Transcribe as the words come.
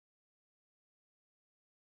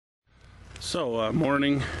So,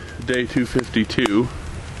 morning, day 252.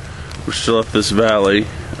 We're still up this valley.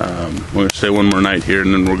 We're going to stay one more night here,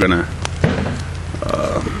 and then we're going to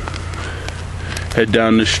head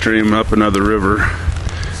down this stream up another river,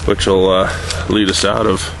 which will lead us out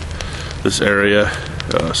of this area.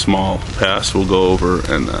 A small pass we'll go over,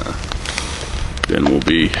 and then we'll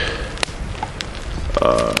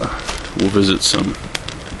visit some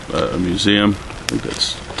a museum. I think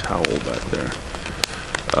that's Towel back there.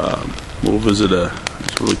 We'll visit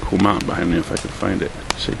this really cool mountain behind me if I can find it.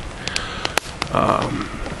 Let's see.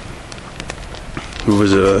 We'll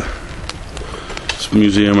visit this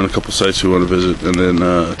museum and a couple sites we want to visit, and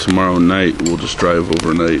then tomorrow night we'll just drive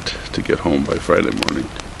overnight to get home by Friday morning.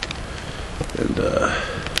 And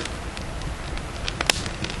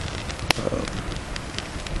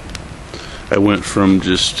I went from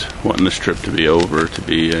just wanting this trip to be over to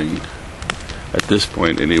being, at this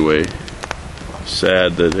point anyway,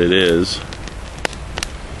 sad that it is,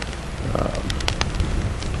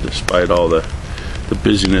 despite all the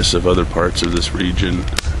busyness of other parts of this region.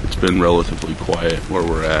 It's been relatively quiet where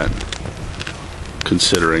we're at,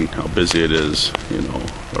 considering how busy it is, you know,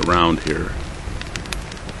 around here.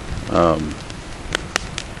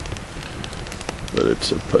 But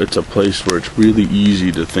it's a place where it's really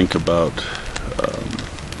easy to think about,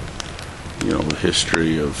 you know, the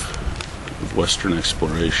history of Western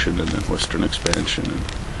exploration and then Western expansion and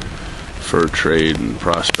fur trade and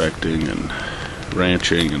prospecting and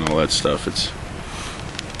ranching and all that stuff. It's,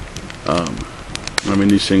 I mean,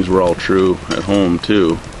 these things were all true at home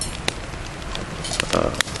too.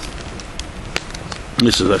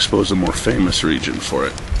 This is, I suppose, a more famous region for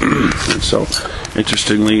it. And so,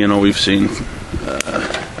 interestingly, you know, we've seen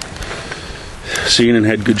and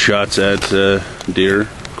had good shots at deer.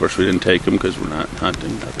 Of course, we didn't take them because we're not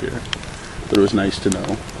hunting up here. But it was nice to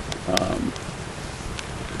know.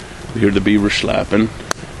 We hear the beaver slapping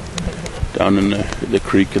down in the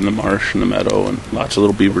creek and the marsh and the meadow, and lots of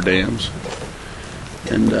little beaver dams.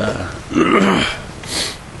 And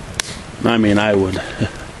I mean,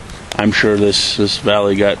 I'm sure this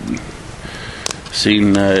valley got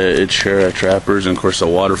seen its share of trappers, and of course the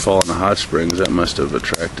waterfall and the hot springs, that must have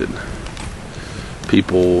attracted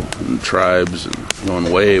people and tribes, and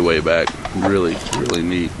going way back. Really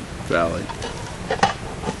neat valley.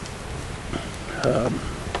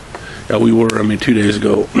 Yeah, we were, I mean, 2 days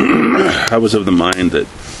ago, I was of the mind that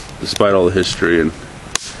despite all the history and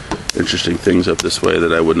interesting things up this way,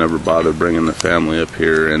 that I would never bother bringing the family up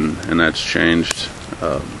here, and that's changed.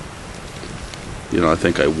 You know, I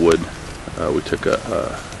think I would. We took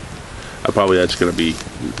probably that's going to be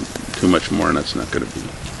too much more, and that's not going to be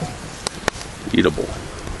eatable.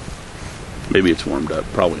 Maybe it's warmed up,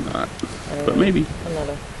 probably not, but maybe.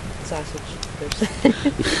 Another sausage person.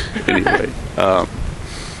 Anyway,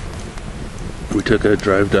 we took a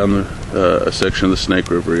drive down a section of the Snake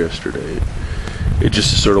River yesterday. It's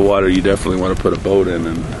just the sort of water you definitely want to put a boat in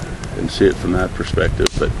and see it from that perspective.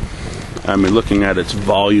 But I mean, looking at its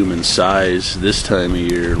volume and size this time of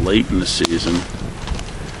year, late in the season,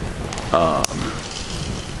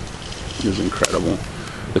 it was incredible.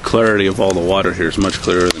 The clarity of all the water here is much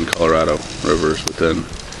clearer than Colorado rivers, but then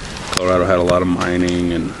Colorado had a lot of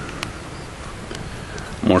mining and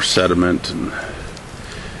more sediment, and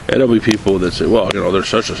there'll be people that say, well, you know, there's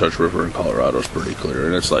such and such river in Colorado, it's pretty clear.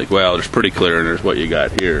 And it's like, well, there's pretty clear, and there's what you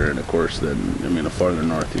got here. And of course, then, I mean, the farther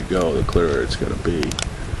north you go, the clearer it's going to be.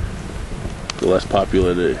 The less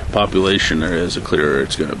population there is, the clearer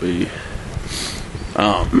it's going to be.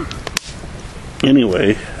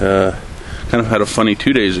 Anyway, kind of had a funny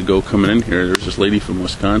 2 days ago coming in here. There was this lady from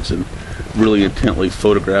Wisconsin really intently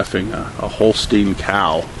photographing a Holstein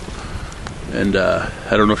cow. And I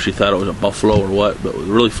don't know if she thought it was a buffalo or what, but the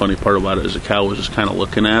really funny part about it is the cow was just kind of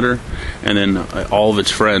looking at her, and then all of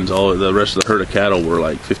its friends, all of the rest of the herd of cattle, were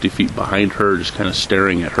like 50 feet behind her, just kind of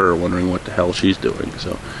staring at her, wondering what the hell she's doing.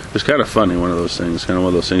 So it was kind of funny, one of those things, kind of one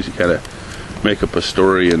of those things you kind of make up a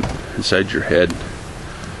story inside your head,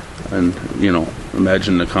 and, you know,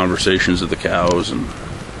 imagine the conversations of the cows and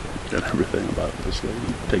everything about this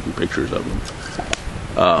lady, taking pictures of them.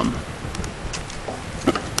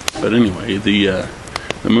 But anyway, the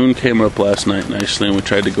moon came up last night nicely, and we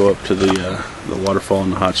tried to go up to the waterfall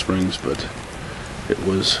and the hot springs, but it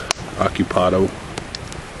was occupado,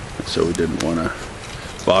 and so we didn't want to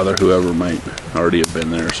bother whoever might already have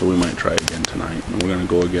been there. So we might try again tonight, and we're going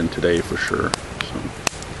to go again today for sure. So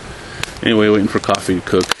anyway, waiting for coffee to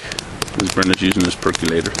cook. Because Brenda's using this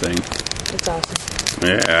percolator thing. It's awesome.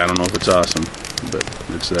 Yeah, I don't know if it's awesome, but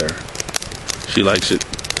it's there. She likes it,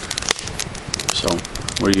 so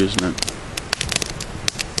we're using it.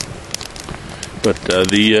 But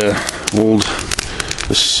the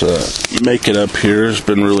This Make It Up here has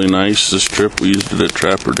been really nice this trip. We used it at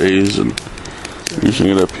Trapper Days and using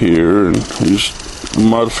it up here, and we used a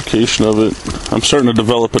modification of it. I'm starting to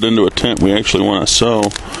develop it into a tent we actually want to sew.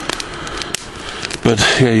 But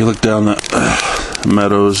yeah, you look down the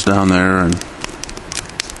meadows down there, and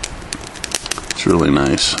it's really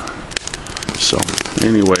nice. So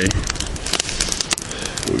anyway,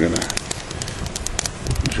 we're gonna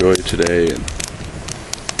enjoy today and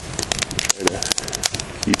try to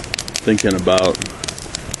keep thinking about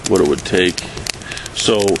what it would take.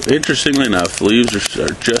 So interestingly enough, leaves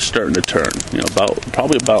are just starting to turn.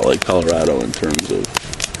 Probably about like Colorado in terms of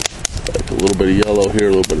like a little bit of yellow here,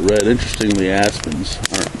 a little bit of red. Interestingly, aspens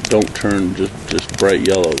don't turn just bright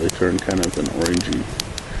yellow. They turn kind of an orangey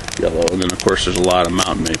yellow. And then of course there's a lot of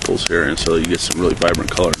mountain maples here, and so you get some really vibrant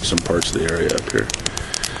color in some parts of the area up here.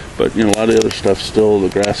 But a lot of the other stuff still, the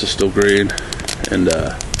grass is still green, and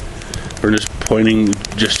we're just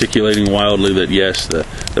gesticulating wildly that yes, the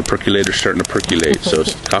percolator's starting to percolate, so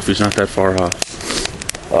coffee's not that far off.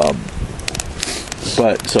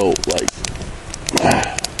 But so like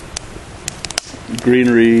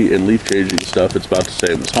greenery and leaf changing stuff, it's about the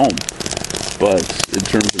same as home. But in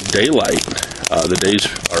terms of daylight, the days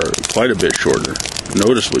are quite a bit shorter,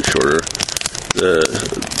 noticeably shorter. The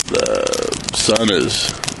sun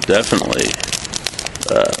is definitely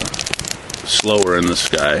slower in the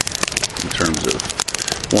sky in terms of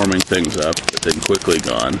warming things up, but then quickly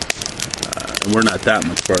gone. And we're not that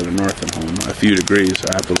much farther north than home, a few degrees.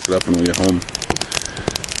 I have to look it up when we get home.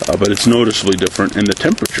 But it's noticeably different, and the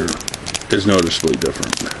temperature is noticeably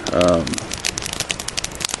different.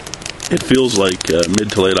 It feels like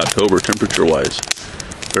mid to late October temperature-wise,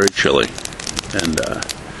 very chilly. And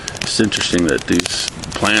it's interesting that these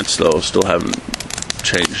plants, though, still haven't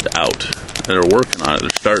changed out. They're working on it. They're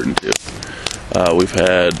starting to. We've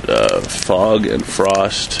had fog and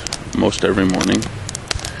frost most every morning,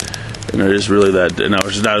 and it is really that. And now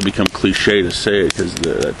it's not to become cliche to say it because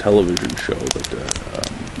that television show, but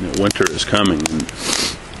winter is coming, and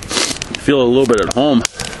you feel a little bit at home.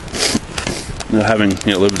 Having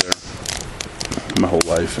lived there my whole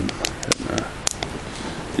life, and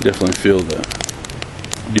you definitely feel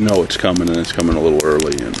it's coming, and it's coming a little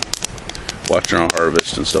early, and watching our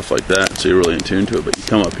harvest and stuff like that, so you're really in tune to it. But you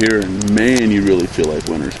come up here, and man, you really feel like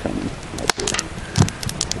winter's coming up here.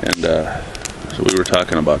 And so we were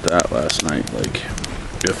talking about that last night, like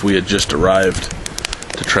if we had just arrived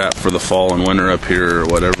to trap for the fall and winter up here or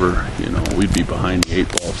whatever, we'd be behind the 8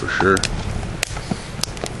 ball for sure.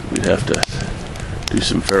 We'd have to do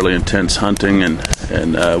some fairly intense hunting and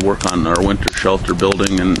work on our winter shelter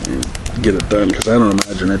building and get it done, because I don't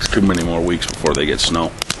imagine it's too many more weeks before they get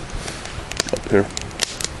snow up here.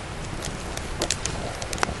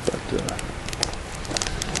 But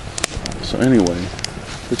so anyway,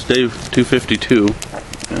 it's day 252,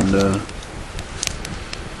 and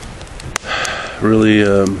really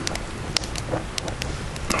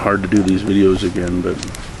hard to do these videos again, but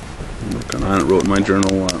I'm working on it. Wrote in my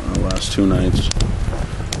journal the last 2 nights.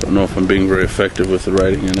 Don't know if I'm being very effective with the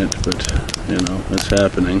writing in it, but it's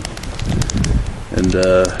happening. And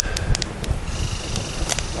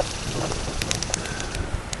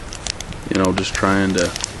just trying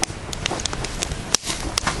to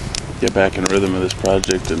get back in rhythm of this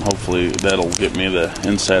project, and hopefully that'll get me the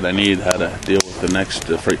insight I need how to deal with the next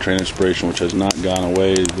freight train inspiration, which has not gone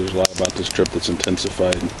away. There's a lot about this trip that's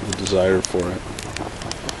intensified the desire for it.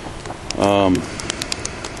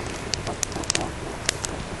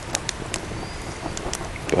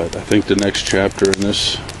 But I think the next chapter in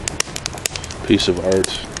this piece of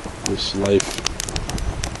art, this life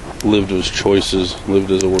lived as choices,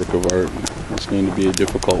 lived as a work of art, it's going to be a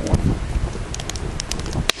difficult one.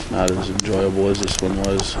 Not as enjoyable as this one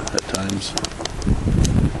was at times.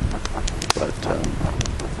 But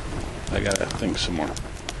I gotta think some more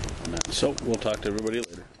on that. So we'll talk to everybody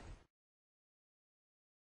later.